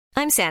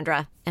I'm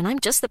Sandra, and I'm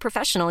just the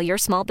professional your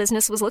small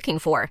business was looking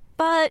for.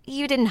 But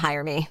you didn't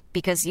hire me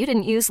because you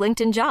didn't use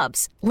LinkedIn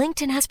Jobs.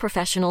 LinkedIn has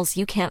professionals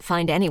you can't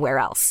find anywhere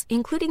else,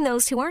 including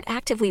those who aren't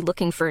actively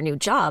looking for a new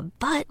job,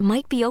 but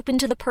might be open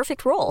to the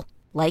perfect role,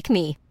 like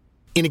me.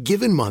 In a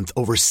given month,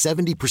 over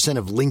 70%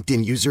 of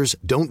LinkedIn users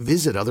don't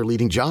visit other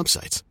leading job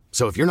sites.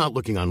 So if you're not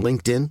looking on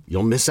LinkedIn,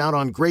 you'll miss out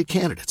on great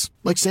candidates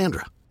like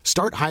Sandra.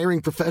 Start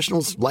hiring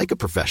professionals like a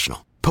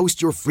professional.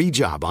 Post your free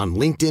job on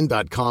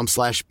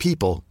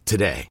linkedin.com/people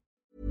today.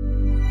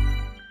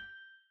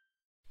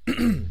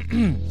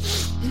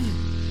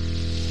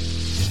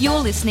 You're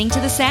listening to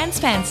the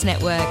Sanspants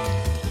Network.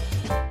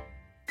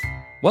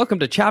 Welcome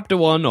to Chapter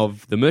 1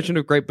 of The Merchant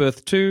of Great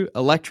Birth 2,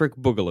 Electric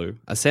Boogaloo,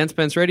 a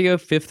Sanspants Radio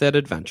 5th Ed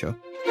adventure.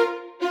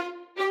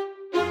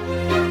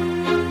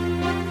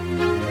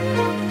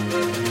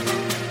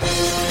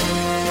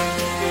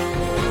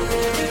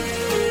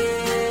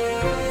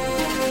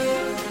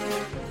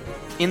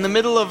 In the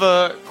middle of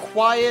a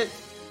quiet,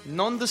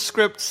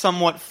 nondescript,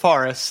 somewhat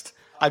forest,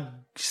 a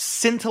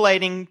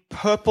scintillating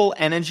purple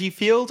energy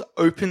field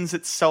opens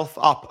itself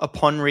up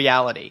upon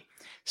reality.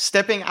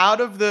 Stepping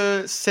out of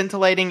the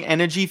scintillating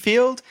energy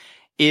field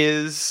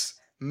is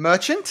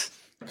Merchant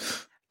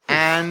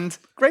and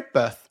Great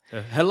Birth.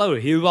 Hello,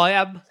 here I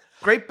am.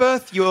 Great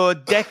Birth, you're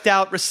decked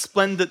out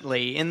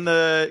resplendently in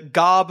the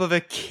garb of a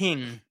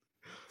king.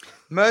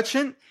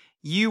 Merchant,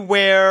 you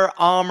wear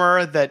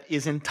armor that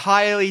is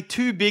entirely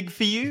too big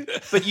for you,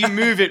 but you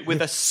move it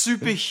with a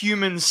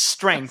superhuman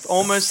strength,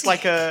 almost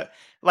like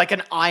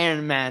an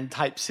Iron Man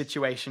type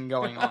situation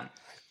going on.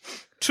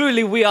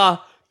 Truly, we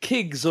are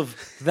kings of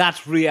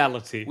that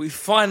reality. We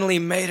finally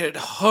made it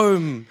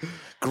home.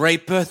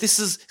 Great Birth, this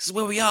is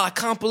where we are. I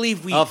can't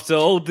believe we... After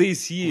all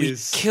these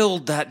years. We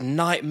killed that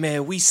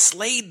nightmare. We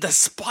slayed the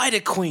Spider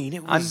Queen.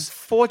 It was...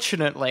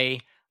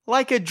 Unfortunately,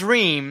 like a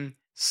dream,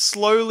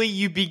 slowly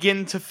you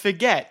begin to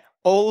forget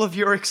all of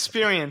your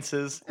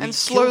experiences, and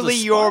slowly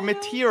your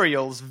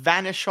materials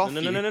vanish off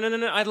you.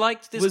 No. I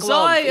liked this Was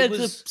glove. I, at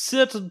a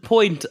certain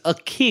point, a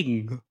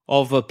king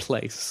of a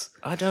place?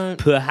 I don't...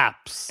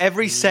 Perhaps.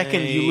 Every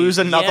second you lose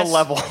another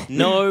level.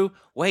 No.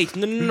 Wait.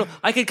 No.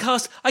 I could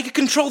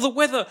control the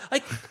weather.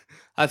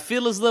 I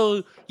feel as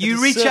though...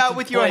 You reach out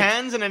with your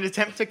hands in an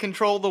attempt to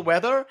control the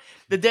weather.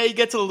 The day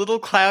gets a little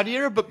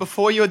cloudier, but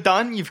before you're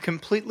done, you've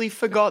completely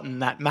forgotten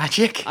that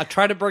magic. I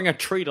try to bring a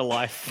tree to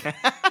life.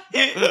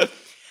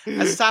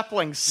 A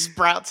sapling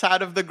sprouts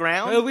out of the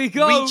ground, there we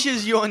go.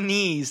 Reaches your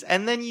knees,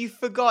 and then you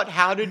forgot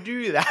how to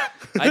do that.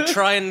 I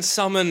try and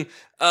summon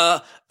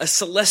a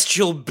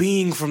celestial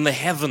being from the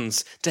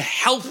heavens to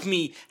help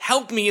me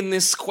in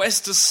this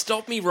quest to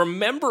stop me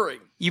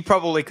remembering. You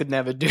probably could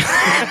never do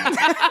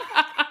that.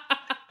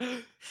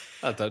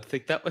 I don't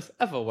think that was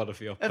ever one of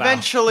your powers.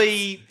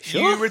 Eventually,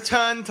 you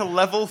return to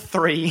level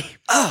 3,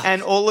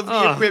 and all of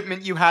the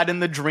equipment you had in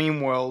the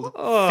dream world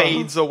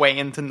fades away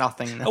into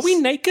nothingness. Are we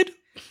naked?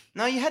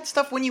 No, you had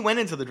stuff when you went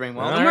into the dream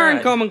world. I'm wearing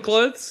common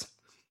clothes.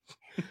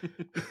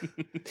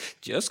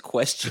 Just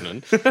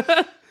questioning.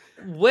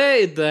 Where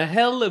in the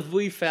hell have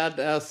we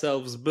found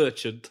ourselves,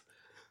 Merchant?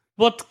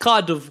 What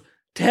kind of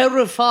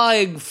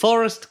terrifying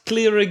forest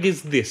clearing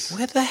is this?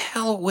 Where the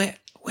hell,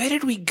 where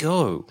did we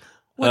go?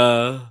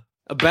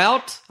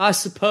 About, I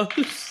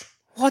suppose.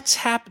 What's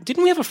happened?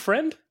 Didn't we have a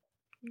friend?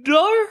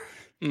 No.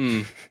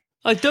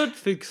 I don't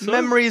think so.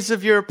 Memories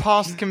of your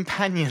past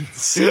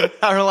companions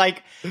are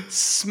like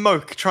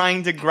smoke,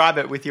 trying to grab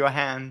it with your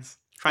hands.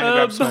 Trying to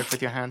grab smoke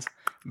with your hands.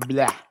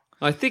 Blah.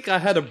 I think I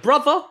had a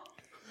brother.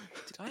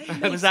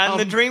 Was that in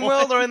the dream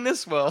world or in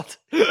this world?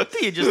 Do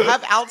you just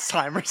have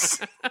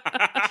Alzheimer's?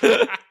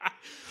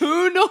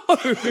 Who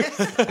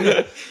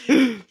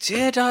knows?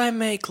 Did I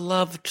make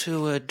love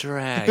to a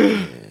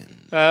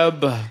dragon?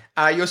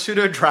 Your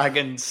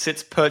pseudo-dragon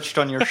sits perched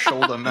on your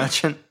shoulder,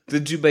 Merchant.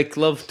 Did you make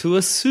love to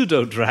a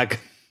pseudo-dragon?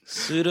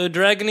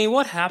 Pseudo-dragony,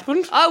 what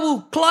happened? I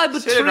will climb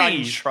a Pseudo-dragon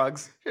tree.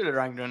 shrugs.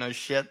 Pseudo-dragon don't know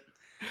shit.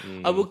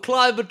 I will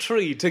climb a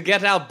tree to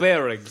get our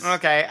bearings.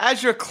 Okay,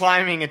 as you're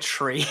climbing a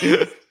tree,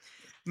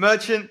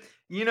 Merchant,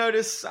 you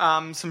notice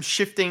some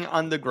shifting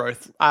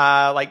undergrowth,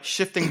 like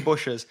shifting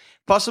bushes.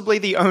 Possibly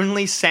the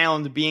only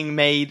sound being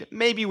made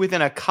maybe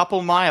within a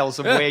couple miles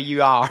of where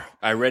you are.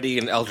 I ready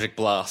an Eldritch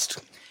Blast.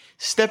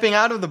 Stepping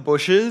out of the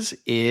bushes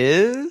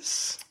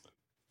is...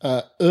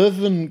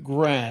 Irvin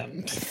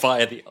Grand.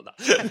 Fire the other.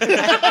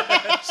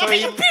 So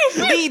he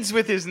leads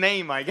with his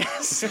name, I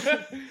guess.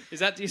 Is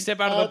that you step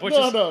out of the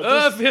bushes? No,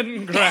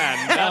 Irvin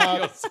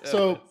Grand.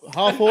 So,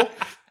 half-orc,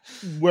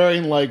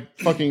 wearing, like,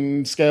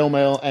 fucking scale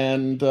mail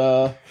and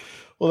all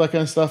that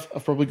kind of stuff.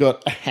 I've probably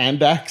got a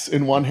hand axe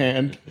in one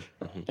hand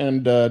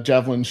and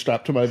javelin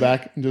strapped to my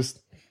back and just,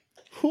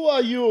 who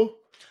are you?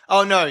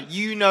 Oh, no,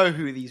 you know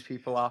who these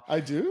people are. I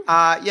do?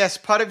 Yes,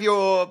 part of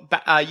your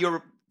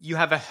you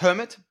have a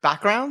hermit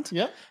background.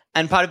 Yeah.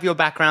 And part of your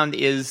background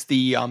is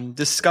the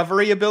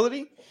discovery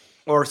ability,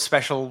 or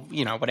special,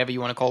 whatever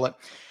you want to call it.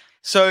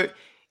 So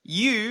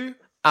you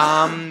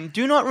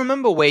do not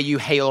remember where you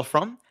hail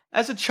from.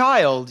 As a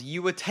child,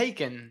 you were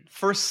taken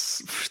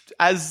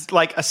as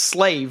like a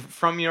slave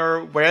from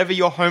wherever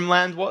your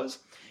homeland was,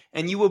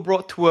 and you were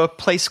brought to a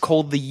place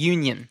called the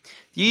Union.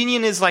 The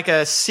Union is like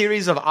a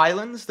series of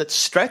islands that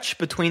stretch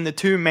between the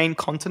two main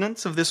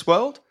continents of this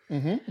world.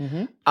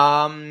 And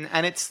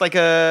it's like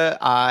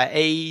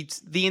the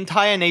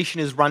entire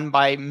nation is run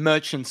by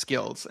merchants'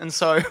 guilds, and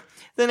so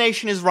the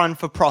nation is run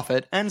for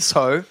profit, and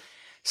so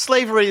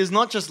slavery is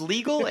not just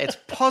legal, it's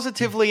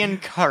positively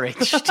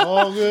encouraged.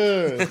 Oh,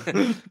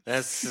 good.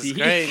 That's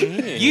great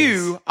news.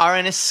 You are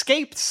an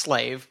escaped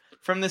slave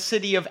from the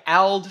city of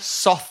Ald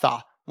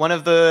Sotha, one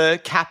of the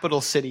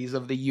capital cities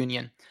of the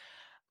Union.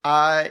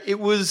 It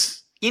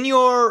was in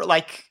your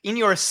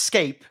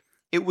escape,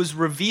 it was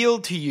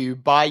revealed to you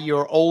by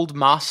your old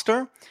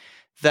master,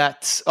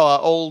 that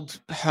old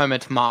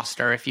hermit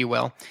master, if you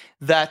will,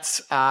 that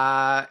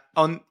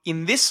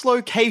in this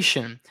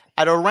location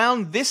at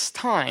around this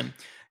time,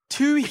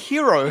 2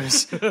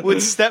 heroes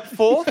would step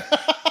forth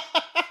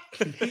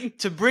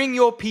to bring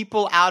your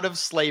people out of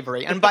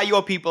slavery. And by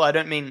your people, I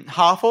don't mean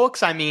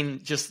half-orcs, I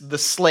mean just the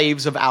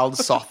slaves of Ald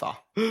Sotha.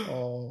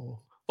 Oh.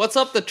 What's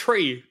up the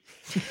tree?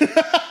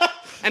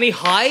 Any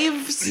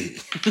hives?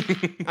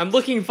 I'm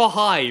looking for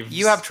hives.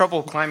 You have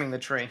trouble climbing the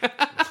tree.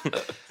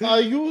 Are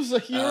you the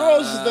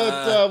heroes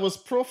that was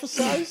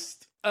prophesied?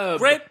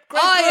 Grape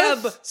I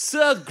am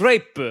Sir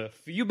Grapebirth.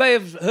 You may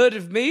have heard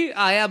of me.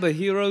 I am a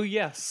hero,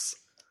 yes.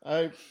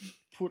 I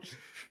put...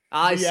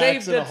 I the saved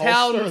axe in the a holster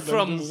town and then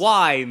from just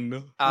wine.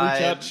 reach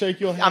out, shake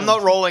your hand. I'm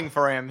not rolling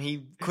for him.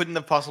 He couldn't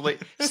have possibly...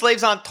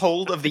 Slaves aren't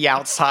told of the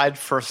outside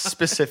for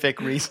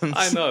specific reasons.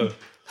 I know.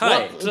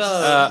 Hi.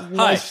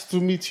 Nice to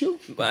meet you.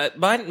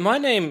 My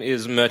name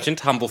is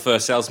Merchant, humble fur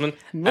salesman,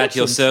 at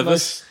your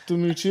service. Nice to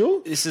meet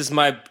you. This is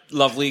my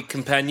lovely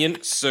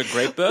companion, Sir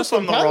Grapebirth.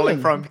 I'm not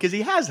rolling for him because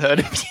he has heard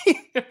of you.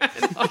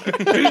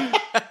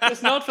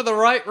 It's not for the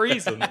right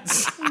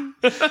reasons.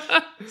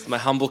 It's my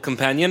humble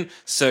companion,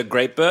 Sir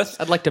Grapebirth.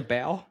 I'd like to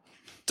bow.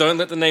 Don't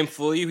let the name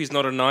fool you, he's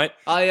not a knight.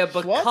 I am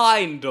a What?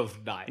 kind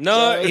of knight.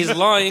 No, he's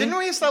lying. Didn't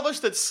we establish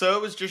that Sir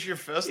was just your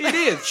first name? It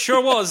is.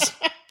 Sure was.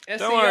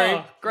 Don't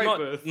worry.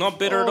 Grapebirth. Not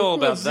bitter at Oh, all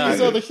good. about These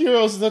that. are the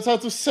heroes that are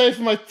to save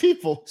my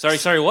people.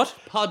 Sorry, what?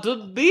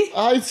 Pardon me?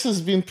 It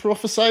has been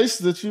prophesied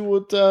that you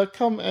would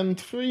come and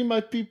free my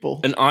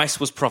people. An ice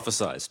was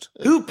prophesized.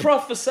 Who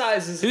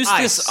prophesizes Who's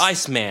ice? this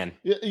Iceman?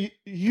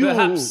 You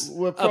Perhaps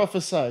were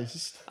prophesied.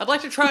 I'd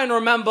like to try and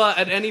remember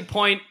at any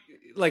point,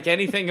 like,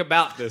 anything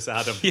about this,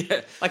 Adam.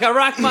 Yeah. Like, I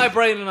rack my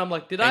brain and I'm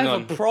like, did I Hang have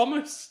on. a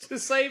promise to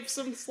save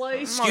some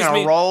slaves? I'm not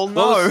gonna roll,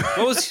 no.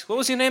 What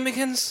was your name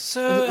again,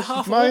 Sir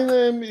Half? My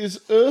name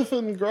is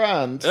Irvin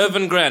Grant.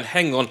 Irvin Grant.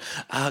 Hang on.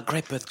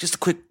 Grapebirth, just a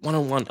quick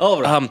one-on-one.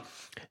 All right.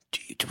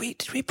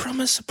 Did we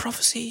promise a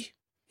prophecy?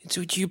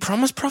 Do you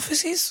promise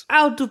prophecies?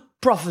 How do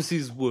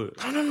prophecies work?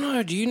 I don't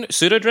know. Do you know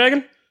Pseudo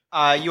Dragon?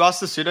 You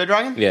asked the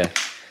pseudo-dragon? Yeah.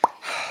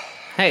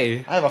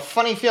 Hey, I have a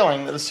funny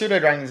feeling that the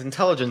pseudo-dragon's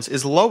intelligence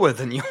is lower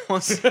than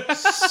yours.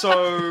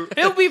 So...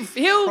 he'll You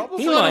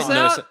sort might us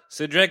know. out.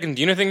 Sir Dragon,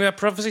 do you know anything about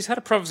prophecies? How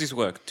do prophecies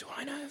work? Do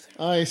I know?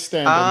 I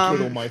stand and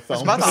twiddle my I was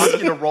thumbs. about to ask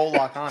you to roll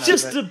Arcana.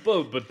 Just but a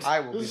moment. I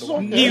will be the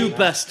one. New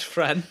best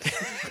friend.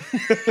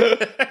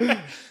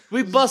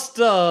 We must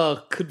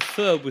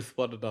confer with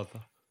one another.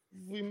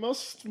 We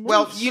must move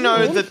Well, you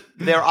know soon. that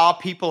there are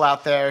people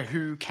out there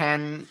who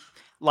can,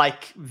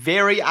 like,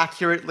 very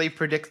accurately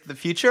predict the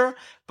future,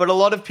 but a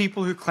lot of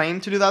people who claim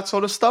to do that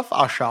sort of stuff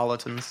are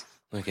charlatans.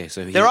 Okay,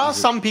 so There are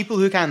some people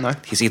who can, though.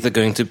 He's either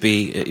going to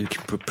be he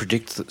can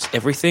predict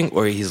everything,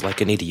 or he's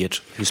like an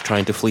idiot who's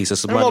trying to fleece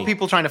us of There are money. more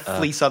people trying to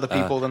fleece other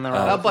people than there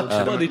are. How much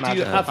legitimate money do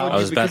you magic. have I on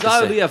was you? about Because to I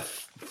say- only have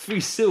free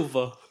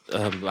silver.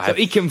 I So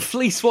he can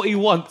fleece what he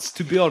wants,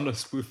 to be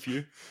honest with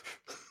you.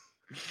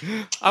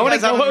 I You want to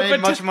guys go haven't over made to...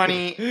 much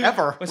money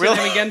ever. What's really.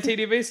 your name again,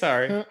 TDB?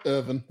 Sorry.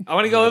 Irvin. I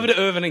want to go over to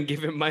Irvin and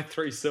give him my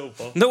 3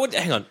 silver. No,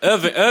 hang on,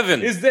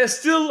 Irvin. Is there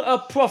still a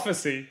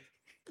prophecy?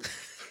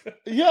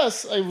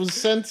 Yes, I was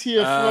sent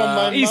here from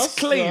my He's master.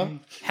 clean.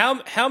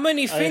 How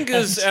many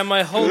fingers am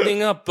I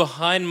holding up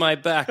behind my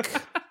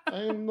back?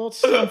 I am not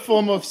some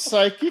form of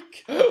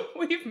psychic.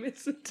 We've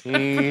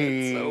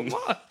misinterpreted so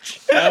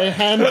much. I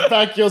hand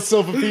back your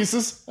silver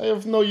pieces. I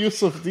have no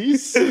use of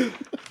these.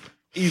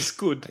 He's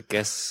good. I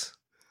guess.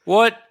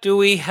 What do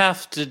we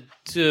have to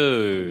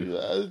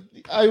do?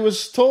 I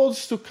was told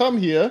to come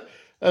here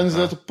and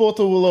that a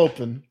portal will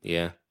open.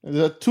 Yeah. And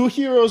that 2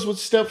 heroes would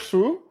step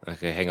through.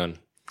 Okay, hang on.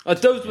 I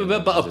don't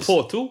remember a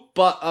portal,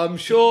 but I'm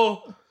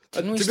sure...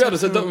 to be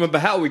honest, I don't remember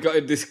how we got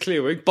in this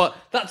clearing, but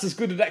that's as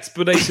good an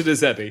explanation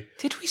as any.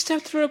 Did we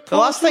step through a The portal?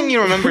 last thing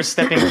you remember is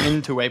stepping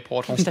into a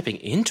portal. Stepping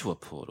into a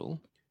portal?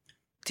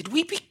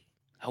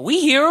 Are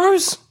we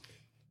heroes?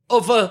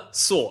 Of a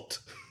sort.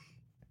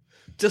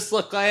 Just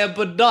like I am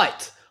a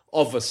knight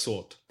of a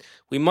sort.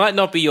 We might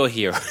not be your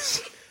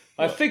heroes.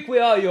 I think we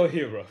are your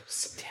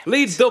heroes.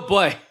 Lead the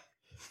way.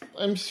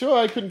 I'm sure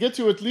I could get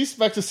you at least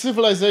back to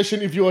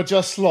civilization if you are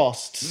just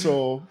lost.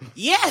 So,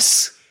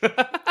 Yes!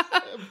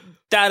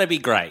 That'd be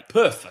great.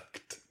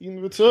 Perfect. in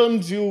return,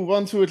 do you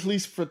want to at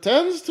least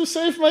pretend to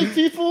save my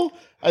people?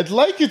 I'd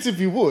like it if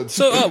you would.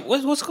 So,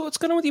 what's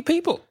going on with your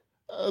people?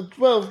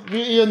 Well,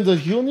 we're in the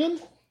Union.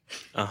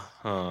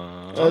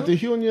 The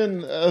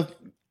Union,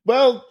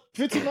 well,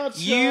 pretty much...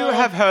 You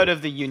have heard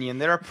of the Union.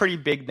 They're a pretty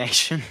big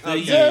nation.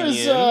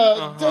 There's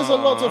a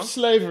lot of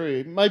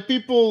slavery. My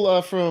people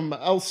are from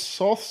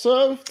Alsace.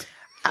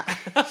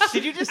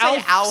 Did you just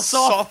say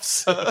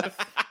Alsace?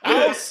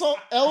 Alsace.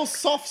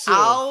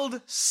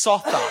 Alsotha.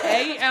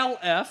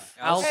 ALF.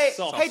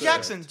 Hey,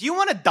 Jackson, do you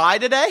want to die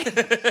today?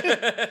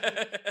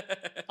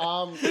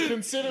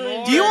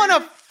 Considering... Do you want to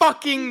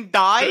fucking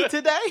die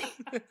today?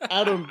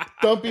 Adam,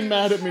 don't be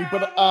mad at me,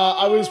 but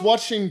I was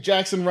watching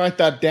Jackson write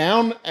that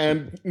down,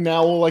 and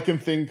now all I can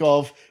think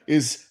of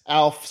is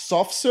Alf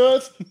Soft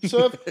Serve.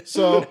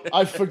 So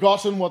I've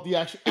forgotten what the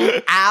actual...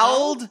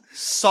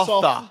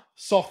 Alsotha.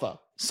 Sotha.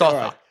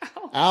 Sotha.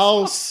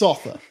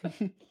 Al-Sotha.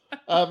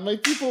 My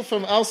people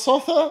from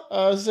Al-Sotha,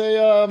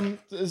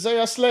 they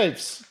are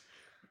slaves.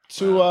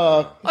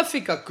 I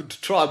think I could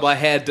try my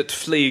hand at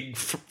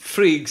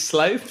freeing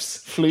slaves.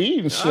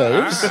 Fleeing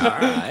slaves?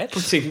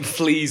 Putting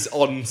fleas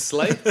on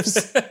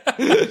slaves.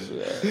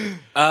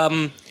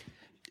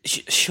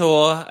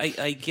 Sure,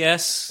 I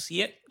guess.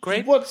 Yeah,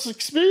 great. What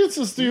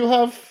experiences do you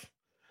have?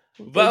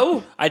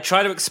 Well, I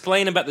try to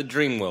explain about the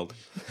dream world.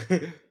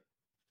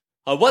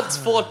 I once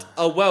fought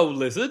a well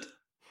lizard.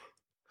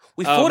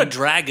 We fought a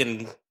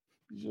dragon.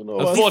 You know,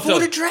 We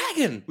fought a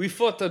dragon. We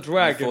fought a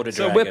dragon. fought a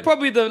So dragon. we're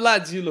probably the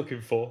lads you're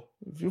looking for.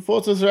 if you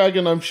fought a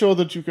dragon, I'm sure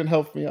that you can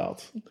help me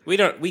out.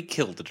 We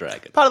killed the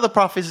dragon. Part of the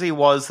prophecy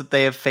was that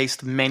they have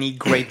faced many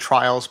great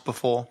trials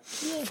before.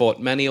 Fought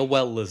many a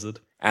well lizard.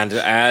 And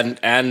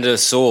a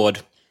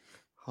sword.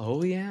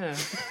 Oh, yeah.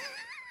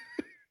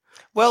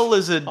 Well,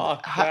 lizard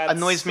That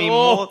annoys me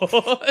more.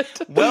 sword.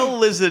 Well,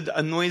 lizard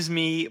annoys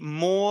me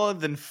more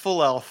than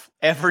full elf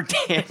ever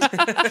did.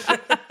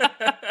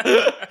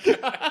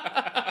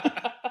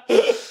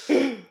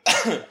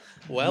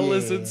 Well,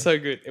 lizard, so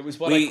good. It was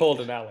what I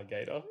called an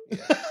alligator.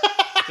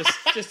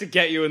 just to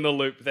get you in the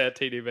loop there,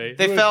 TDB.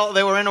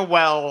 They were in a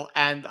well,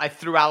 and I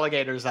threw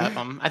alligators at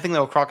them. I think they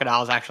were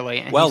crocodiles, actually.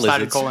 And Well he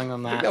started lizards. calling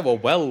them that. They were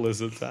well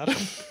lizards, Adam.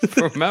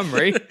 From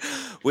memory.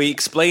 We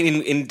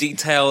explain in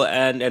detail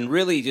and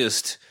really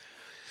just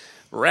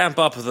ramp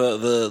up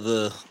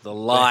the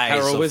lies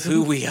of heroism?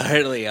 who we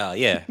really are.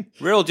 Yeah,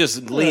 real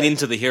just lean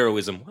into the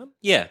heroism.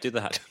 Yeah, do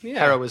that.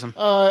 Heroism.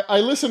 I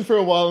listened for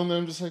a while, and then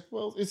I'm just like,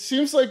 well, it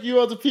seems like you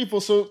are the people,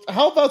 so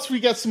how about we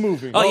get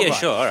moving? Oh, All yeah, right.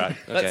 sure, all right.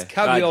 Okay. Let's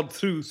carry on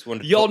through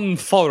wanted to yon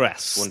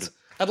forest. wanted-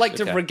 I'd like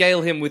to okay.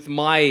 regale him with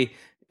my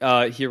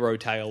hero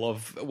tale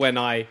of when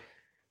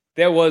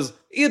there was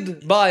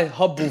in my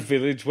humble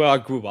village where I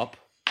grew up,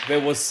 there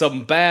was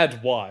some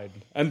bad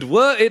wine, and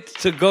were it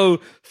to go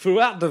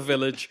throughout the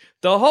village,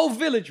 the whole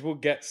village would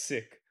get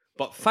sick.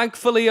 But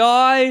thankfully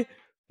I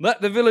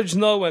let the village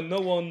know and no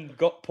one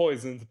got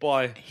poisoned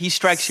by He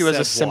strikes you as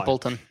a said wine.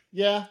 simpleton.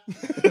 Yeah.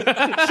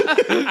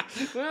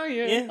 Well,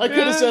 yeah. I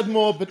could have said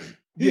more, but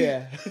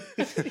yeah.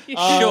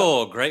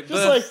 Sure, great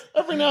Just birth.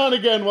 like every now and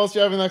again, whilst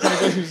you're having that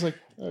conversation, he's like,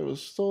 I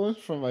was stolen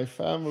from my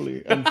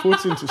family and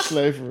put into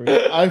slavery.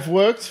 I've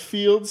worked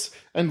fields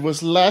and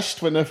was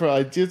lashed whenever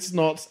I did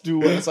not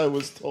do as I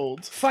was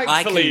told.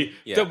 Thankfully,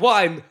 the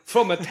wine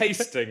from a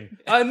tasting,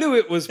 I knew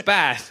it was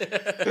bad.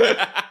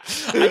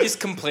 I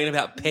just complain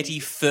about petty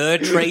fur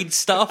trade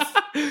stuff.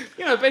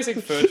 You know, basic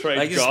fur trade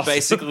Like just gossip.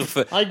 basically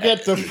fur. I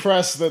get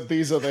depressed that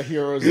these are the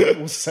heroes that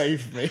will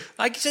save me.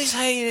 Like just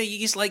hey, you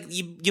just like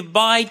you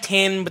buy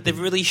 10, but they've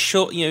really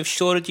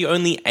shorted you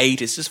only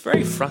 8. It's just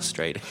very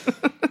frustrating.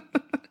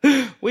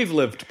 We've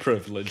lived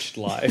privileged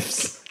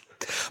lives.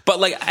 But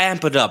like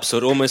amp it up, so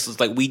it almost is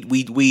like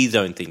we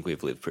don't think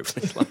we've lived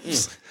privileged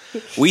lives.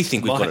 We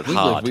think we've got it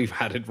hard. We've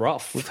had it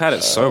rough. We've had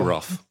it so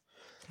rough.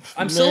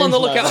 I'm still on the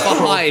lookout for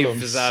hives,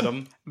 problems.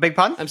 Adam. Big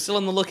pun? I'm still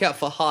on the lookout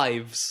for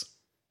hives.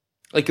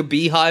 Like a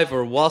beehive or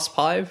a wasp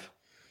hive.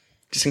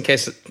 Just in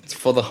case it's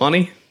for the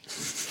honey.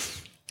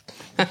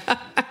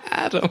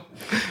 Adam,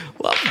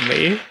 love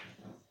me.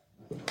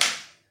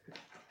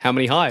 How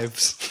many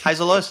hives? Highs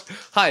or lows?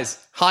 Hives.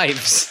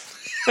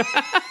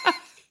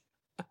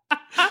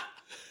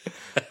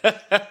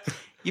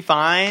 You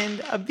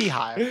find a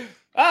beehive.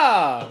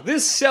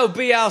 This shall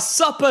be our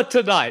supper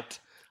tonight.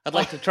 I'd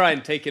like to try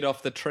and take it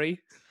off the tree.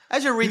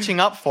 As you're reaching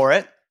up for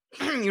it,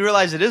 you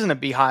realize it isn't a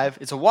beehive,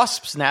 it's a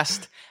wasp's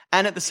nest,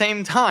 and at the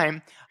same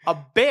time, a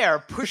bear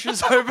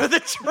pushes over the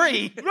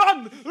tree.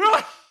 Run!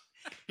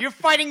 You're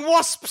fighting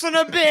wasps and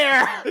a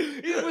bear!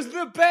 It was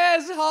the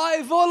bear's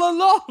hive all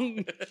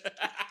along.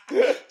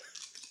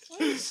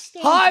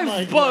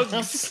 Hive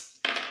bugs.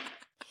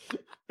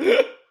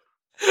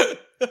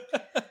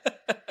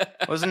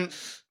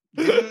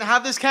 Didn't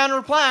have this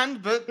counter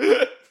planned, but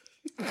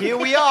here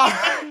we are.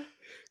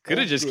 Could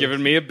have just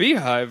given me a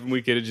beehive and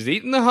we could have just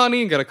eaten the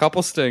honey and got a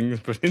couple stings,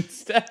 but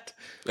instead...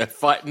 They're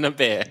fighting a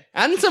bear.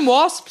 And some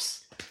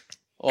wasps.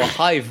 Or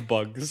hive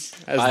bugs,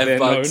 as Hive they're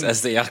bugs, known.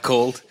 as they are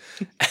called.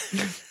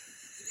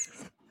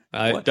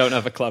 I don't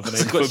have a clever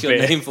name for What's your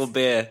bear. name for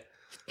bear?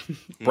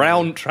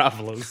 Brown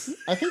travelers.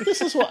 I think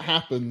this is what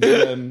happens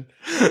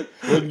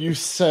when you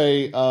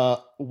say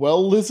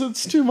well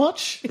lizards too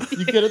much.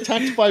 You get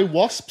attacked by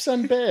wasps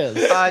and bears.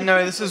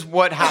 No, this is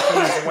what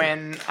happens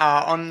when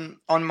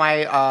on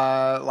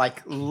my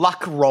like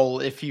luck roll,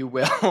 if you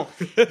will,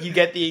 you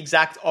get the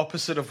exact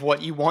opposite of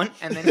what you want,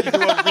 and then you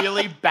do a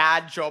really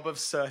bad job of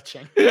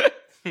searching.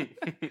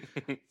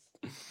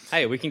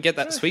 Hey, we can get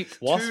that sweet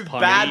wasp Two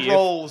honey. bad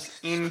rolls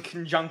in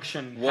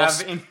conjunction.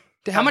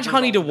 How much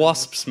honey do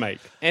wasps make?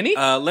 Any?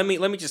 Let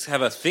me just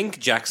have a think,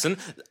 Jackson.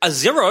 A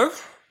 0.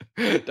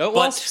 Don't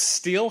wasps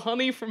steal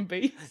honey from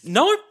bees?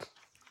 No,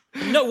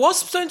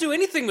 wasps don't do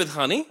anything with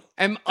honey.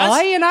 Am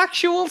I an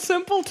actual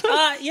simpleton?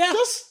 Yeah.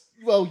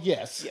 Well,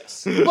 yes.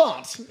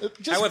 But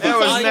just However, There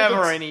was I-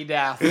 never any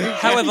death. be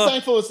However,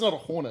 thankful it's not a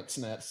hornet's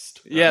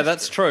nest. Yeah,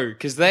 that's true,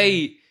 because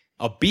they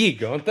are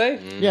big, aren't they?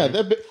 Yeah,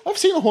 I've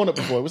seen a hornet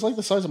before. It was like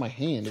the size of my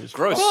hand. It was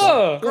gross.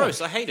 Oh. Gross.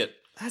 I hate it.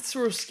 That's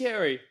real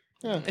scary.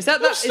 Yeah. Is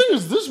that This thing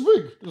is this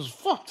big. It was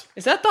fucked.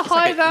 is that the like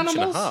hive an inch and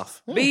a animals?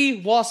 half.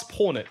 Bee, wasp,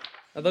 hornet.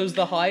 Are those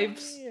the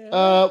hives?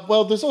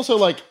 Well, there's also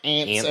like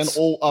ants and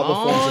all other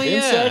forms of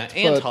insect.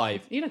 ant but,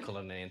 hive. You don't call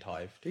it an ant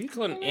hive, do you?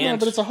 Call an No, ant.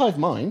 but it's a hive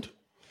mind.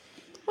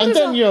 And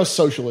then,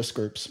 socialist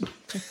groups.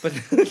 But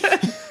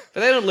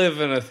they don't live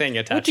in a thing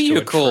attached What do to you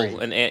a call tree.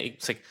 an ant?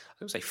 It's like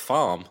I would say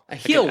farm. A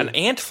hill. An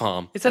ant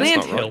farm. It's an That's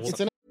ant not right. hill. It's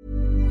an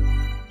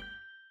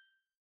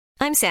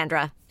I'm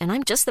Sandra, and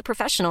I'm just the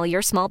professional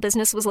your small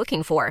business was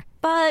looking for.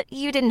 But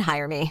you didn't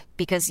hire me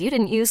because you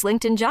didn't use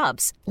LinkedIn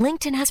Jobs.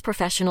 LinkedIn has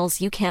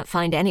professionals you can't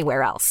find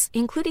anywhere else,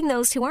 including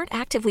those who aren't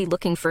actively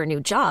looking for a new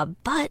job,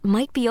 but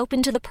might be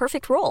open to the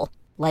perfect role,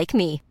 like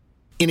me.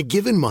 In a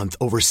given month,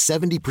 over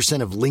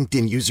 70% of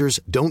LinkedIn users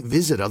don't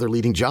visit other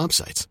leading job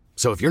sites.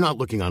 So if you're not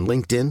looking on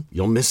LinkedIn,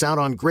 you'll miss out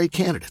on great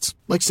candidates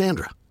like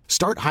Sandra.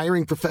 Start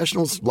hiring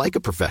professionals like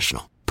a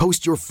professional.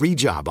 Post your free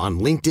job on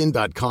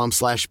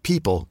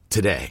linkedin.com/people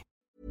today.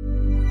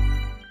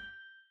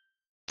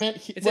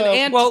 It's an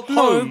ant Well, no,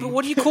 home. but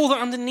what do you call the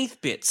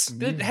underneath bits?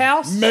 The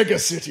house? mega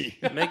city.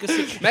 Mega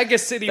city. Mega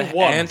City The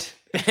 1. ant.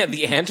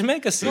 The ant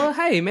mega city. Well,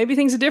 hey, maybe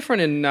things are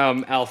different in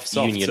Alf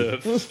Soft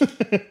Union.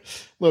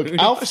 Serve. Look,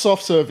 Alf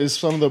soft serve is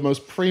some of the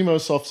most primo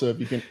soft serve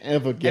you can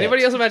ever get.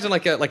 Anybody else imagine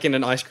like in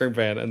an ice cream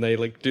van and they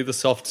like do the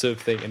soft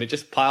serve thing and it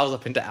just piles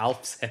up into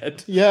Alf's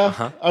head?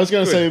 Yeah, I was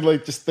gonna say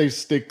like just they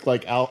stick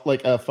like out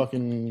like a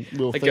fucking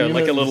little Like thing a, in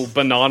like it. a little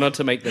banana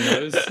to make the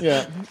nose.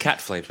 Yeah, Cat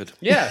flavored.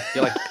 Yeah,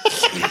 you're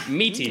like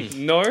meaty.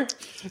 No,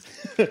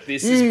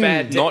 this is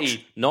bad to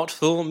eat. Not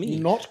for me.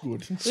 not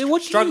good.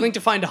 What Struggling to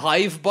find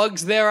hive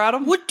bugs there,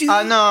 Adam? What do?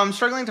 No, I'm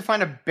struggling to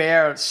find a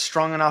bear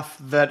strong enough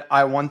that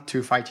I want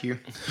to fight you.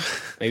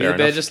 Maybe Fair the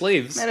bear enough. just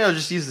leaves. Maybe I'll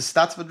just use the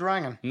stats of a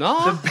dragon.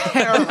 No,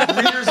 Bear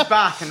rears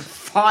back and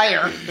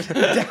fire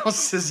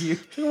douses you.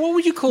 What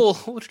would you call?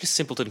 What would a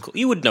simpleton call?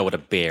 You would know what a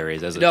bear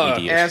is as an No.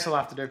 idiot. Yes, we'll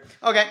have to do.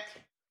 Okay.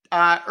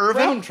 Irvin,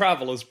 brown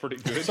traveler's pretty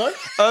good. Sorry?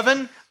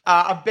 Irvin,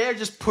 a bear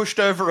just pushed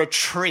over a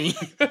tree.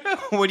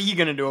 What are you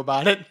going to do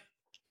about it?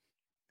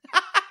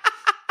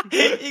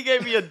 He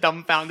gave me a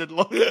dumbfounded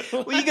look.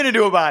 What are you going to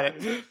do about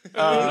it?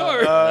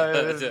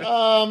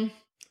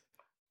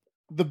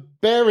 The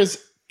bear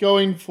is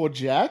going for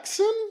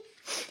Jackson.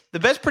 The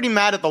bear's pretty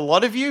mad at the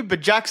lot of you, but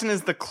Jackson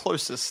is the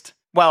closest.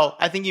 Well,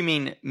 I think you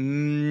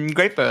mean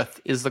Great Birth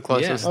is the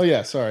closest. Oh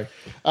yeah, sorry.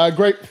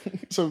 Great.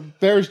 So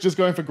bear is just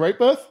going for Great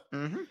Birth.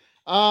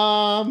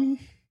 Mm-hmm.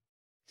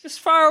 Just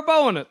fire a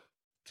bow on it.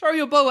 Throw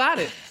your bow at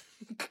it.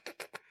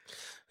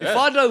 If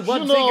I know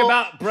one thing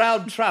about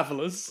brown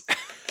travelers,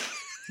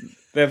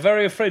 they're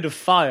very afraid of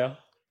fire.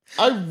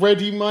 I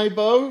ready my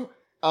bow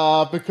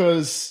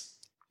because,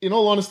 in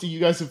all honesty, you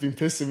guys have been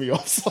pissing me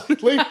off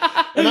slightly,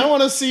 and I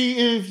want to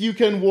see if you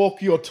can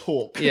walk your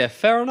talk. Yeah,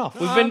 fair enough.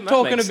 We've been that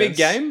talking a makes big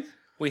sense. game.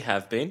 We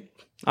have been.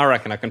 I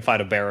reckon I can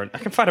fight a bear. I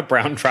can fight a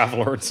brown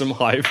traveler and some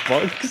hive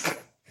bugs.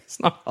 It's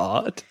not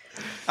hard.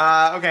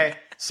 Okay,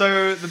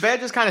 so the bear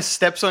just kind of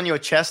steps on your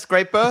chest,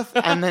 Great Birth,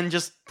 and then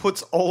just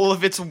puts all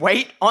of its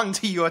weight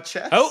onto your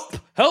chest. Help!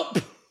 Help!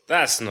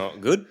 That's not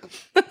good.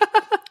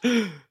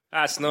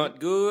 That's not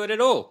good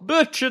at all.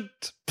 Bertrand,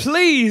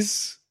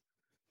 please!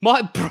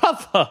 My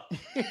brother!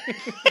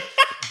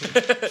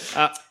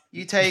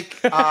 You take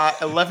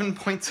 11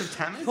 points of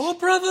damage. Your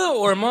brother,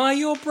 or am I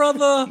your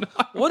brother?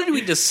 What did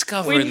we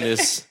discover in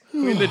this?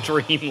 in the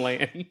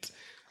dreamland.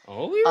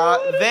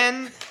 Oh,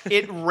 Then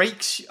it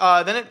rakes.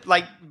 Then it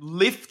like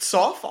lifts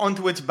off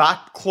onto its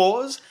back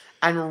claws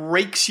and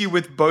rakes you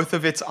with both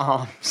of its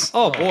arms.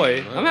 oh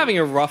boy, I'm having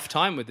a rough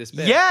time with this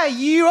bear. Yeah,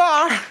 you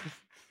are.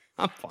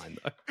 I'm fine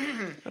though.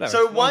 Whatever,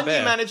 So it's one you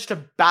bear. manage to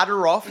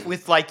batter off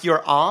with like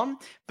your arm,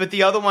 but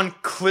the other one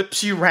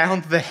clips you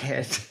round the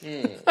head.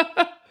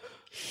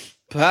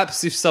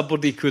 Perhaps if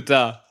somebody could,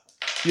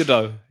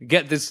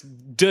 get this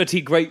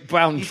dirty great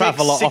brown You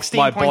traveler take off 16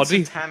 my points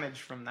body. of damage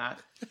from that.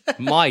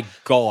 My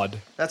God,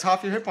 That's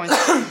half your hit points.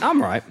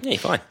 I'm right. Yeah,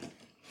 fine.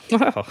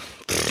 Well,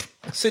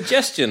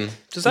 Suggestion.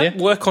 Does that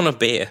work on a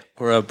bear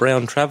or a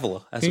brown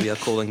traveller, as we are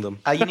calling them?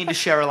 You need to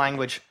share a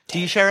language. Do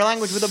you share a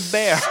language with a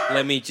bear?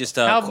 Let me just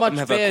How much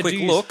have bear a quick do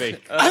you look.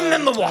 speak? And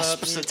then the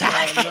wasps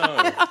attack.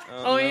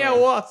 Oh, yeah,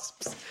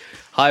 wasps.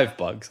 Hive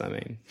bugs, I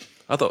mean.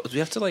 I thought, do we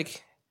have to,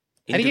 like...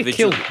 How do you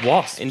kill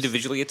wasps?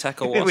 Individually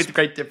attack a wasp? With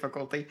great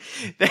difficulty.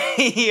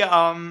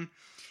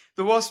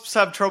 The wasps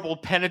have trouble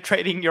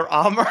penetrating your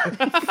armor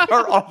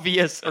for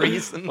obvious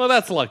reasons. Well,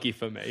 that's lucky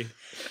for me.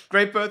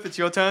 Great Birth, it's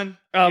your turn.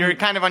 You're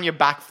kind of on your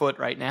back foot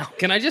right now.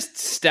 Can I just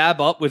stab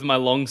up with my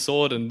long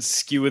sword and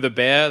skewer the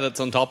bear that's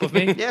on top of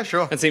me? Yeah,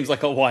 sure. That seems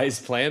like a wise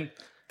plan.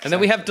 And then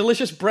we have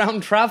delicious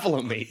brown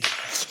traveller meat.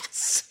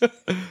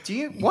 Do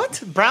you...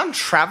 What? Brown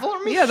traveller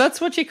meat? Yeah,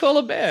 that's what you call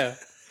a bear.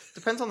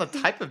 Depends on the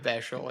type of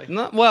bear, surely.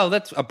 Well,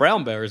 that's a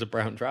brown bear is a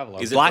brown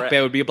traveller. Is A it black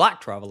bear would be a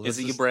black traveller. Is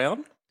it your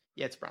brown?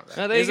 Yeah, it's brown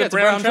bear. There you Is go, it it's a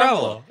brown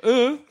brown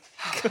traveller.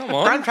 Come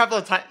on. Brown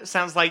traveller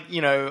sounds like,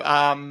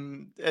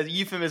 a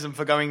euphemism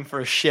for going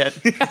for a shit.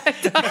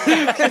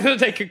 I'm going to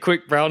take a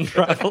quick brown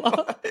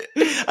traveller.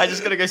 I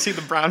just gotta go see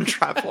the brown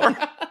traveller.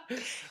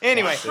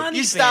 Anyway,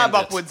 you stab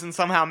bandit. upwards and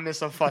somehow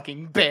miss a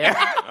fucking bear.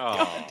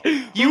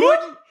 You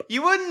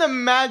wouldn't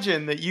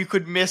imagine that you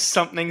could miss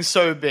something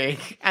so big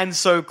and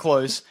so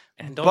close,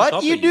 And on but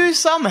top you of do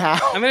somehow.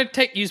 I'm going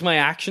to use my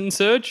action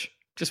surge.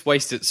 Just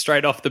waste it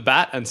straight off the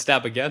bat and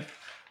stab again.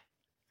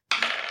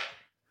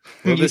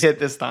 You hit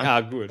this time.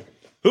 Ah, good.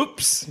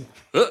 Oops.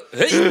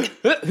 Hey.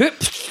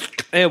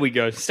 There we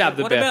go. Stab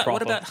the bear proper.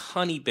 What about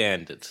Honey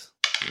Bandit?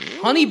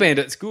 Honey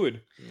Bandit's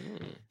good.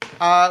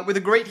 With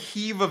a great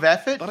heave of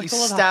effort, But I you call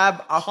it a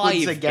stab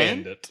upwards Hive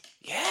again. Bandit.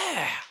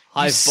 Yeah.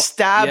 You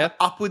stab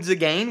upwards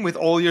again with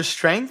all your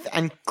strength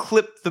and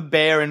clip the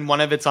bear in one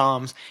of its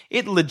arms.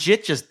 It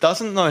legit just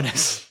doesn't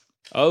notice.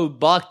 Oh,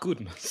 my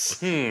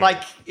goodness.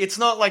 Like, it's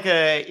not like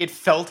it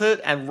felt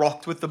it and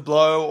rocked with the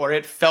blow, or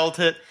it felt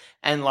it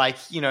and, like,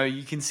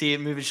 you can see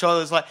it move its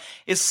shoulders.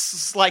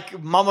 It's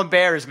like Mama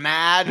Bear is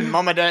mad and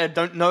Mama Bear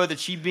don't know that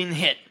she'd been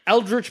hit.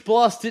 Eldritch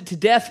Blast it to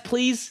death,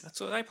 please.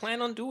 That's what I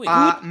plan on doing.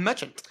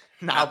 Merchant.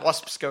 Nah,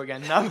 wasps go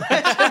again. No.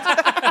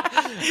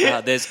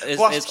 There's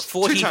Wasps,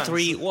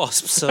 43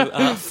 wasps,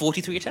 so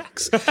 43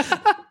 attacks.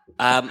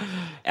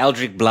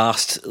 Eldritch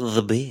Blast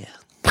the bear.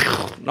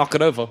 Knock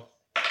it over.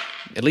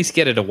 At least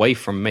get it away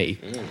from me.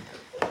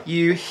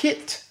 You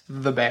hit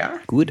the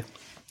bear. Good.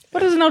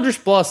 What does an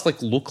Eldritch Blast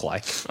look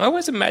like? I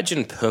always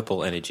imagine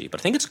purple energy, but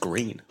I think it's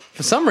green.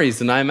 For some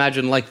reason, I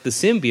imagine the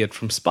symbiote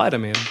from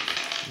Spider-Man.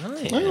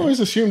 I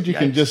always assumed you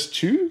can just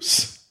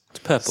choose. It's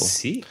purple.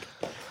 Sick.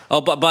 Oh,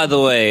 but by the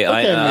way,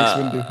 Okay, Mace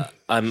Windu.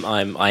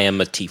 I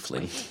am a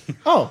tiefling.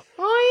 Oh,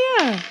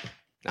 Yeah.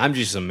 I'm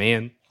just a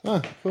man.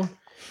 cool.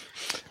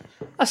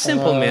 A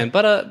simple man,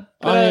 but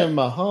I am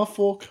a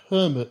half-orc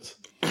hermit.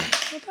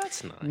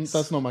 That's nice.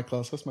 That's not my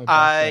class. That's my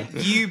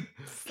background. You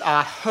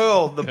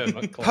hurl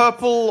the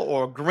purple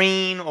or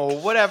green or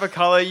whatever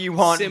color you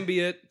want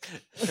symbiote.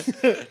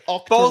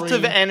 bolt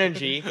of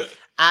energy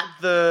at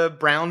the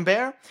brown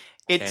bear.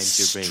 It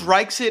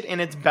strikes it in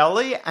its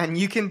belly, and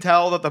you can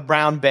tell that the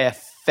brown bear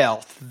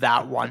felt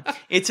that one.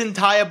 Its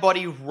entire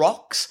body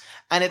rocks,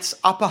 and its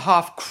upper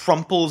half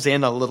crumples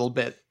in a little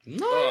bit.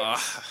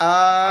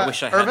 I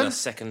wish I had Irvin? a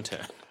second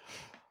turn.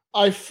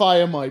 I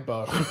fire my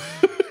bow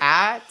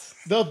At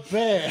the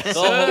bear.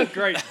 Oh,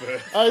 great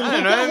bird. I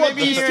don't know, what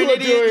maybe these you're two an are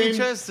idiot. You doing.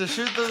 chose to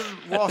shoot the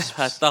wasps.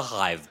 At the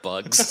hive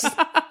bugs.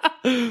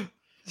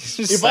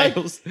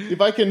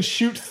 If I can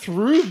shoot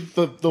through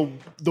the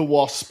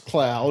wasp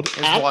cloud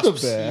at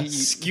wasps. the bear,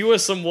 Skewer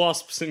some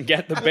wasps and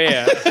get the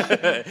bear.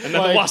 And then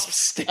the wasps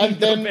sting and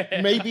then the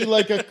bear. maybe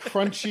like a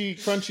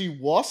crunchy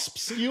wasp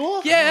skewer.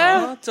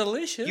 Yeah. Oh,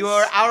 delicious.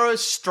 Your arrow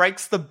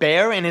strikes the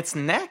bear in its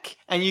neck,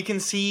 and you can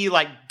see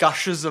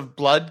gushes of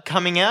blood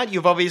coming out.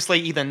 You've obviously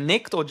either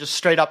nicked or just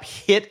straight up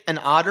hit an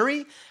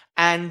artery,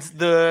 and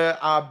the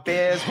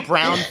bear's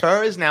brown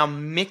fur is now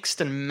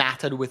mixed and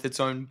matted with its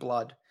own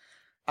blood.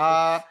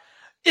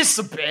 It's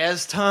the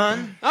bear's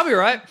turn. I'll be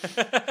right.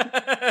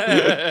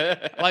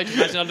 I like to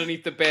imagine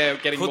underneath the bear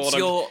getting Puts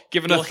bored and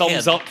giving your a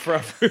thumbs head. up for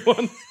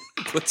everyone.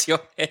 Puts your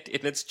head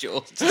in its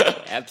jaws,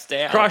 stabs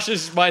down.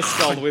 Crushes my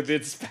skull with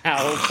its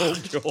powerful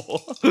jaw.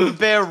 The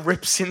bear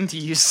rips into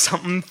you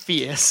something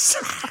fierce.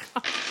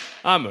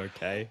 I'm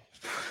okay.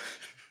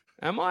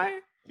 Am I?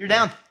 You're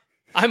down.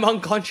 I'm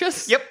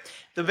unconscious? Yep.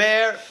 The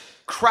bear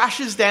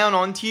crashes down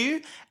onto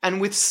you,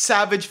 and with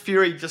savage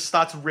fury just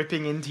starts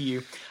ripping into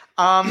you.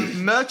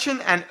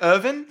 Merchant and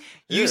Irvin,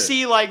 you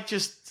see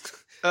just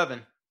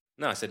Irvin.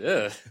 No, I said,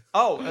 ugh.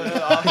 Oh,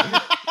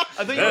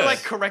 I thought you were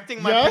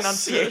correcting my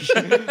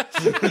pronunciation.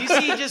 You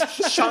see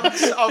just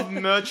chunks of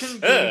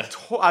Merchant being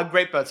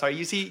Great Birth. Sorry,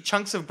 you see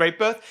chunks of Great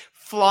Birth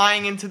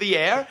flying into the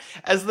air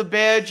as the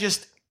bear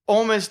just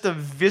almost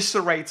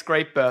eviscerates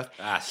Great Birth.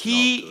 That's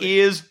He not good.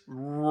 is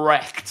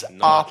wrecked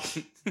up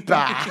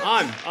bad.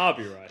 I'll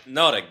be right.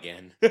 Not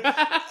again. You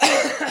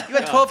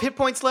had 12 hit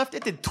points left.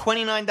 It did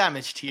 29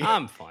 damage to you.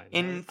 I'm fine.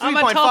 In I'm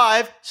a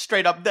 3.5,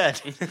 straight up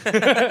dead.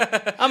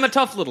 I'm a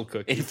tough little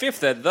cookie. In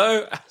 5th ed,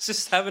 though, I was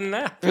just having a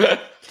nap.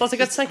 Plus, I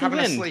got second having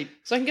a wind, sleep.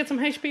 so I can get some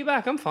HP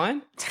back. I'm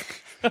fine.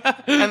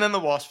 And then the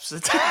wasps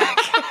attack.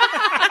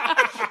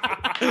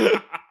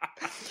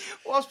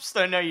 Wasps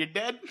don't know you're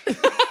dead.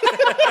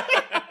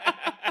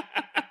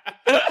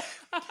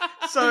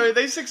 So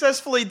they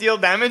successfully deal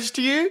damage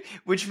to you,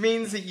 which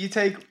means that you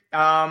take...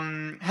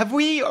 have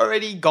we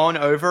already gone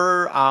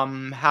over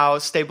how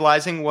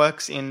stabilizing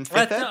works in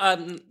 5th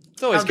ed?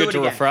 It's always I'll do good it to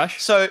again.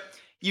 refresh. So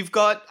you've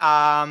got,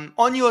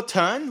 on your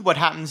turn, what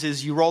happens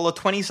is you roll a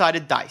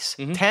 20-sided dice.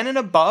 10 and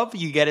above,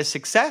 you get a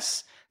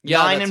success. Yeah,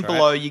 9 that's and right.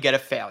 below, you get a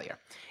failure.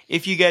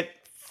 If you get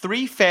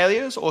 3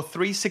 failures or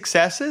 3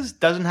 successes,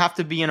 doesn't have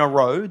to be in a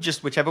row,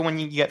 just whichever one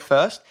you get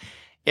first.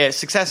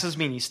 Successes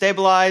mean you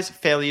stabilize,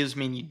 failures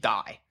mean you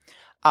die.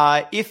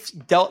 If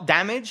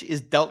damage is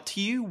dealt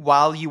to you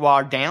while you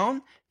are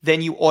down,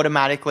 then you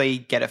automatically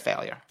get a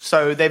failure.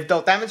 So they've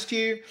dealt damage to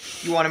you,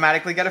 you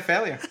automatically get a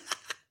failure.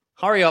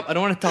 Hurry up! I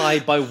don't want to die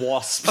by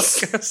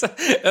wasps.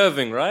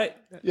 Irving, right?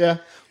 Yeah.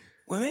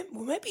 Well,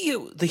 maybe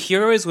the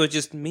heroes were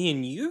just me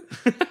and you?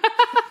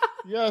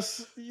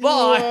 Yes.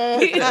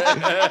 Bye.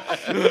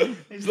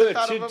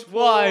 Richard,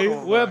 Why?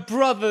 We're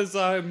brothers.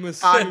 I'm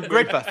a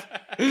Great Birth.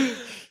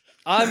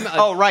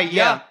 Oh right,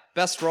 yeah.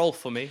 Best roll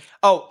for me.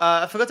 Oh,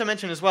 I forgot to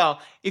mention as well,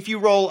 if you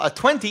roll a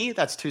 20,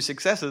 that's 2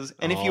 successes,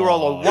 and if you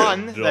roll a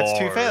 1, that's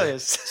 2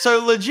 failures.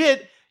 So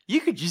legit,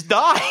 you could just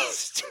die.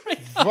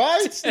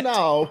 Right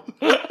now.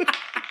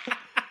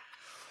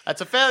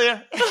 That's a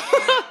failure.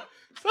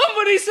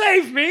 Somebody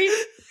save me!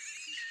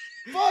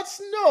 But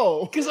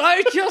no. Because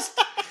I just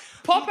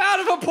pop out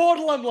of a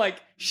portal. I'm like,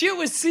 shit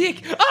was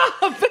sick.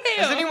 Ah,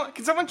 bear!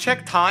 Can someone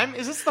check time?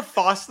 Is this the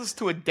fastest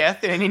to a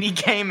death in any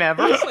game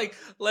ever? It's like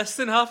less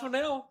than half an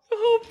hour.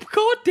 Oh,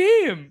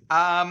 goddamn.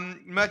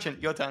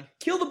 Merchant, your turn.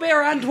 Kill the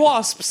bear and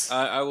wasps.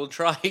 I will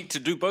try to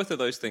do both of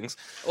those things.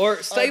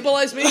 Or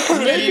stabilize me.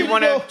 Do you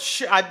want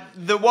to...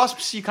 the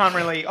wasps you can't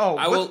really...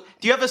 I will-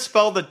 Do you have a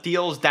spell that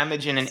deals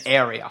damage in an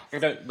area? I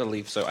don't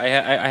believe so. I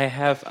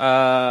have,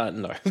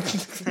 no.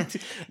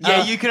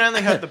 Yeah, you can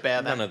only hurt the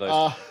bear then. None of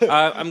those.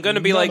 I'm going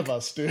to be None like of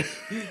us do.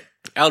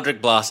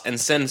 Eldritch Blast and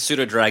send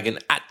Pseudo Dragon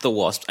at the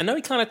wasp. I know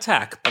he can't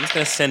attack, but I'm just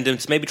going to send him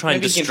to maybe try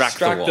and Maybe you can distract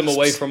the distract them wasps.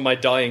 away from my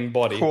dying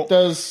body. Cool.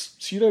 Does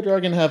Pseudo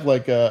Dragon have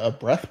like a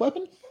breath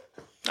weapon?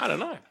 I don't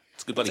know.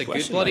 It's a good bloody That's a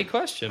question. good bloody though.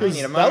 question. Need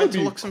a That moment would to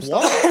be look some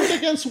stuff. quite good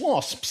against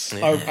wasps,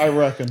 I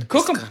reckon.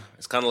 Cook them.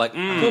 It's kind of like,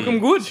 Cook them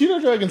good. Pseudo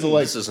Dragons are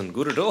like, this isn't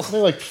good at all.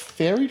 they're like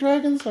fairy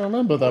dragons? I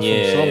remember that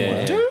Yeah.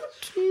 from somewhere.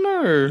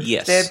 No.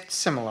 Yes. They're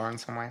similar in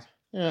some ways.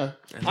 Yeah.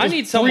 I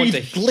need someone to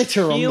breathe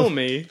glitter on heal them.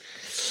 me.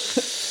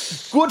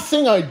 Good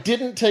thing I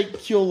didn't take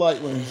Cure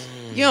Light Wounds.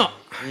 Yeah.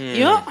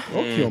 Yeah.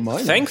 Or Cure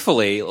Mine.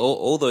 Thankfully,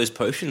 all those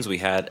potions we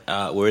had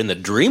were in the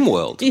dream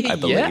world, I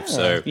believe. Yeah.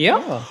 So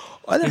Yeah.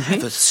 I don't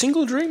have a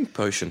single dream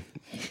potion.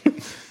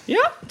 Yeah.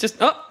 Just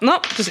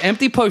just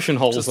empty potion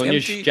holes Just on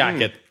empty- your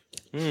jacket.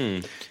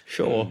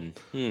 Sure.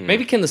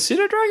 Maybe can the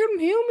Pseudo Dragon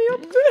heal me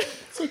up good?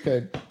 It's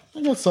okay.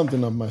 I got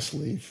something up my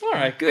sleeve. All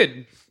right,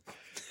 good.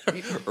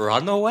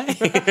 Run away.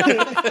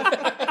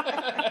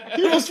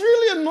 He was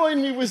really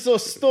annoying me with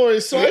those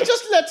stories, so I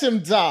just let him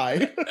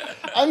die.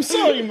 I'm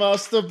sorry,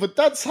 Master, but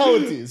that's how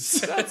it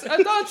is. I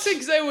don't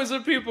think there was a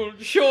people.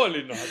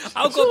 Surely not.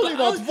 I'll go Surely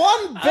back. not.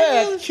 One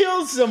bear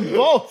kills them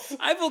both.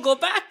 I will go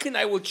back and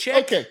I will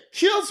check. Okay,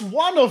 kills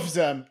one of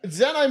them,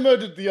 then I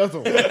murdered the other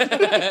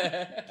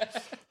one.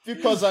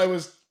 Because I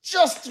was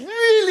just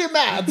really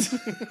mad.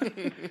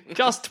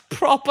 Just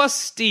proper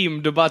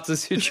steamed about the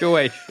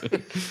situation.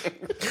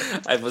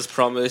 I was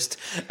promised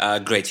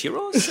great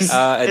heroes.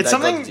 And It's I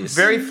something got this.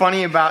 very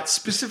funny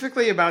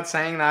specifically about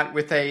saying that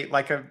with a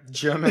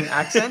German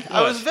accent.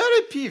 I was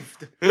very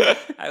peeved.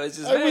 I was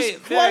just I very,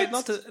 was very quite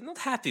not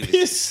happy with it.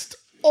 Pissed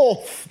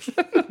off.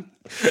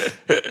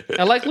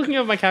 I like looking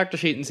over my character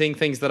sheet and seeing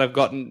things that I've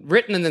gotten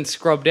written and then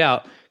scrubbed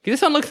out.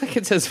 This one looks like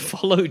it says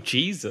follow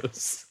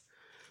Jesus.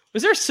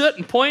 Was there a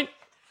certain point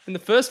in the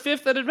first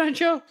 5th Ed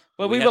adventure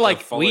where we had were to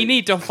like, follow- we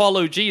need to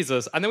follow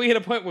Jesus? And then we hit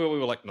a point where we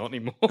were like, not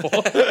anymore.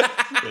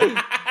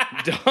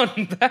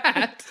 Done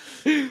that.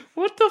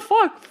 What the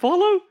fuck?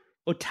 Follow?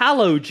 Or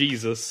tallow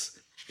Jesus?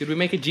 Did we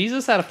make a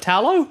Jesus out of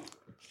tallow?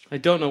 I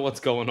don't know what's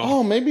going on.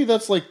 Oh, maybe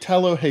that's like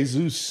Talo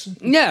Jesus.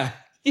 Yeah.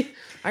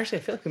 Actually,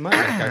 I feel like we might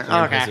have a character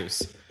named Okay.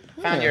 Jesus.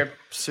 Found your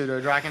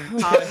pseudo dragon.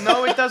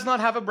 No, it does not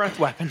have a breath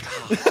weapon.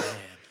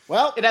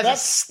 Well, It has a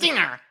that's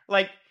stinger.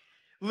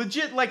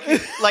 Legit, like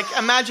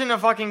imagine a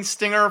fucking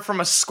stinger from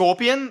a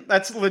scorpion.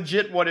 That's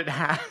legit what it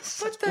has.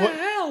 What the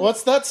hell?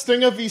 what's that?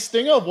 Stinger v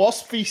Stinger?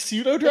 Wasp v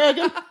Pseudo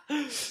Dragon?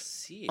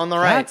 On the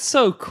right. That's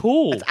so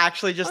cool. It's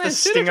actually just Oh, a yeah,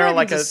 stinger Pseudo-Dragon's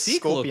like a a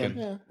sequel scorpion.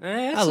 looking.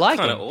 I like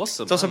kind him. of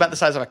awesome. It's also about the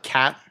size of a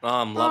cat.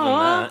 I'm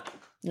loving that.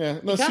 Yeah,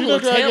 no, Kind of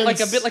looks pseudo-dragons, like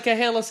a bit like a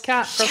hairless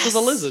cat dressed as a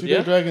lizard. Yeah.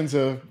 pseudo-dragons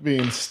have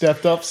been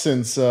stepped up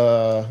since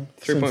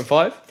 3.5.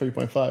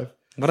 3.5.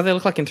 What do they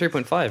look like in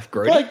 3.5?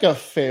 Grody? Like a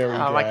fairy I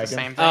dragon. like the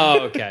same thing. Oh,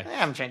 okay. They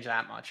haven't changed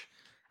that much.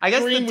 I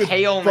guess Green the with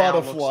tail now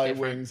looks butterfly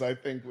different. wings, I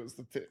think, was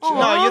the pitch.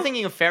 No, you're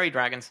thinking of fairy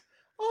dragons.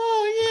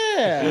 Oh,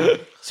 yeah.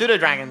 Pseudo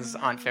dragons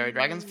aren't fairy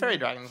dragons. Fairy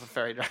dragons are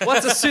fairy dragons.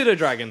 What's a pseudo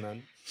dragon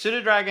then?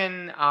 Pseudo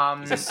dragon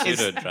is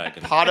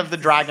Pseudo-dragon. part of the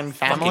dragon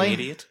Fucking family.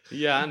 idiot.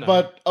 Yeah, I know.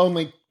 But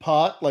only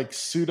part, like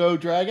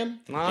pseudo-dragon.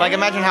 Like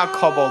imagine how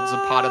kobolds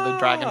are part of the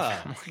dragon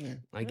family.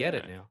 I get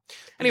it now.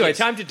 Anyway,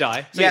 time to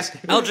die. Yes.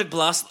 Eldritch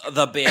Blast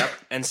the bear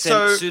and send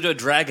So-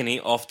 Pseudo-Dragony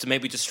off to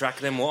maybe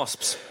distract them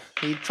wasps.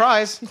 He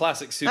tries.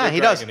 Classic pseudo he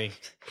does. dragony.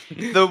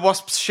 The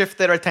wasps shift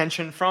their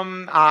attention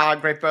from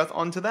Great Birth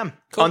onto them.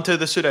 Onto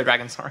the pseudo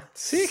dragon, sorry.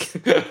 Sick.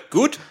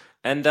 Good.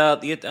 And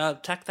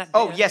attack that bear.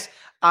 Oh, yes.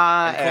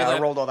 I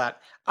that- rolled all that.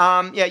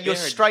 Yeah, your Bear a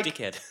strike,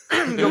 dickhead.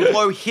 your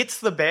blow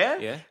hits the bear.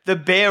 Yeah. The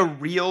bear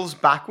reels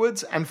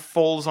backwards and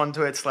falls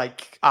onto its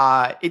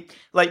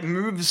it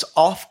moves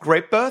off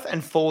Great Birth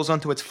and falls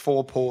onto its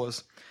four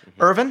paws.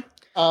 Irvin?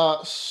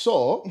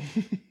 So,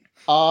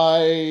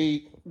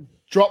 I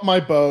drop my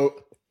bow,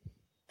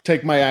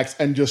 take my axe,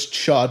 and just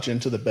charge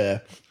into the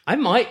bear. I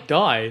might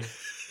die.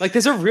 Like,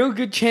 there's a real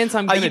good chance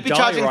I'm going to You'd be die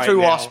charging right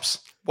through now. wasps.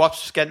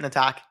 Wasps get an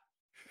attack.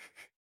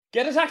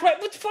 Get attacked by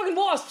fucking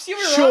wasps. You're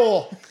right.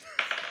 Sure.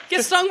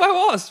 Get stung by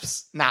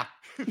wasps. Nah.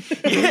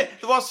 Yeah,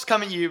 the wasps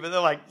come at you, but they're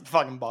like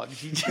fucking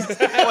bugs. You just,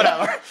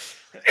 whatever.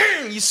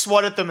 You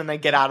swat at them and they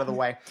get out of the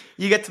way.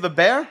 You get to the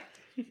bear.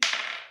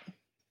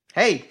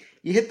 Hey,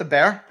 you hit the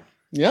bear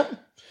Yep.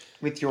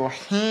 with your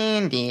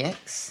hand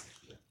axe.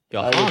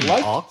 Your I would hand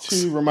like ox.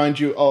 to remind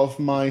you of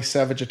my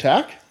savage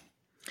attack.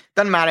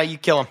 Doesn't matter, you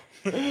kill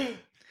him.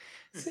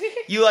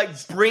 You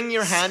bring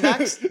your hand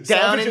axe down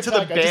Savage into the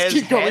attack, I bear's just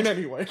keep going head.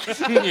 anyway.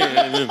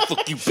 Yeah,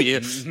 fuck you,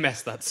 bear.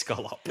 Mess that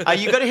skull up.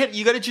 You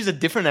gotta choose a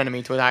different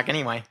enemy to attack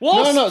anyway.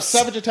 No,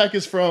 savage attack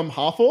is from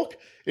half orc.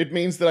 It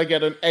means that I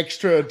get an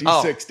extra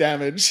d6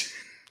 damage.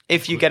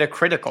 If you get a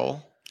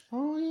critical,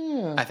 Oh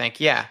yeah, I think,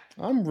 yeah.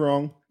 I'm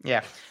wrong.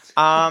 Yeah.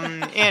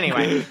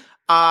 Anyway.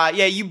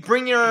 You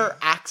bring your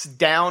axe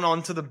down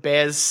onto the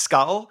bear's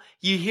skull.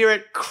 You hear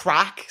it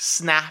crack,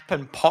 snap,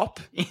 and pop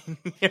in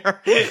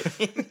your... I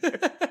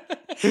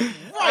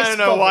don't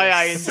know why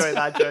I enjoy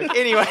that joke.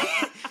 Anyway.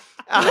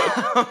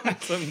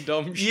 Some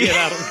dumb shit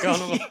out of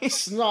Gunner.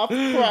 Snap,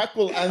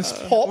 crackle, and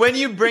pop. When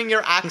you bring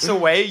your axe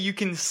away, you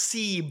can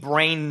see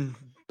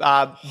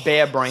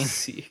bear brain.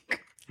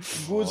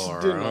 Good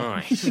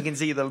dinner. You can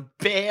see the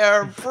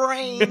bear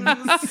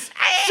brains.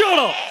 Shut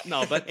up!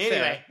 No, but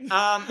Anyway, fair.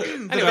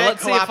 the bear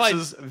let's see if I-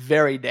 collapses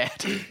very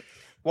dead.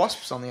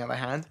 Wasps, on the other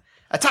hand,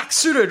 attack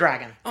pseudo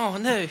dragon. Oh,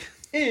 no.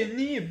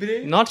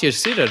 Not your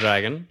pseudo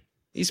dragon.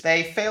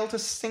 They fail to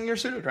sting your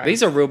pseudo dragon.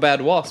 These are real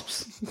bad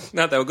wasps.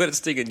 No, they were good at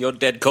stinging your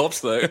dead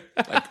corpse, though.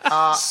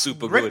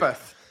 Super Great good.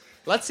 Birth.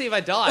 Let's see if I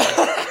die.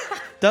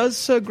 Does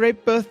Sir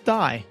Great Birth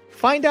die?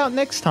 Find out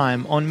next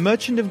time on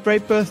Merchant of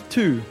Great Birth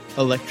 2,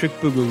 Electric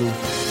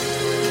Boogaloo.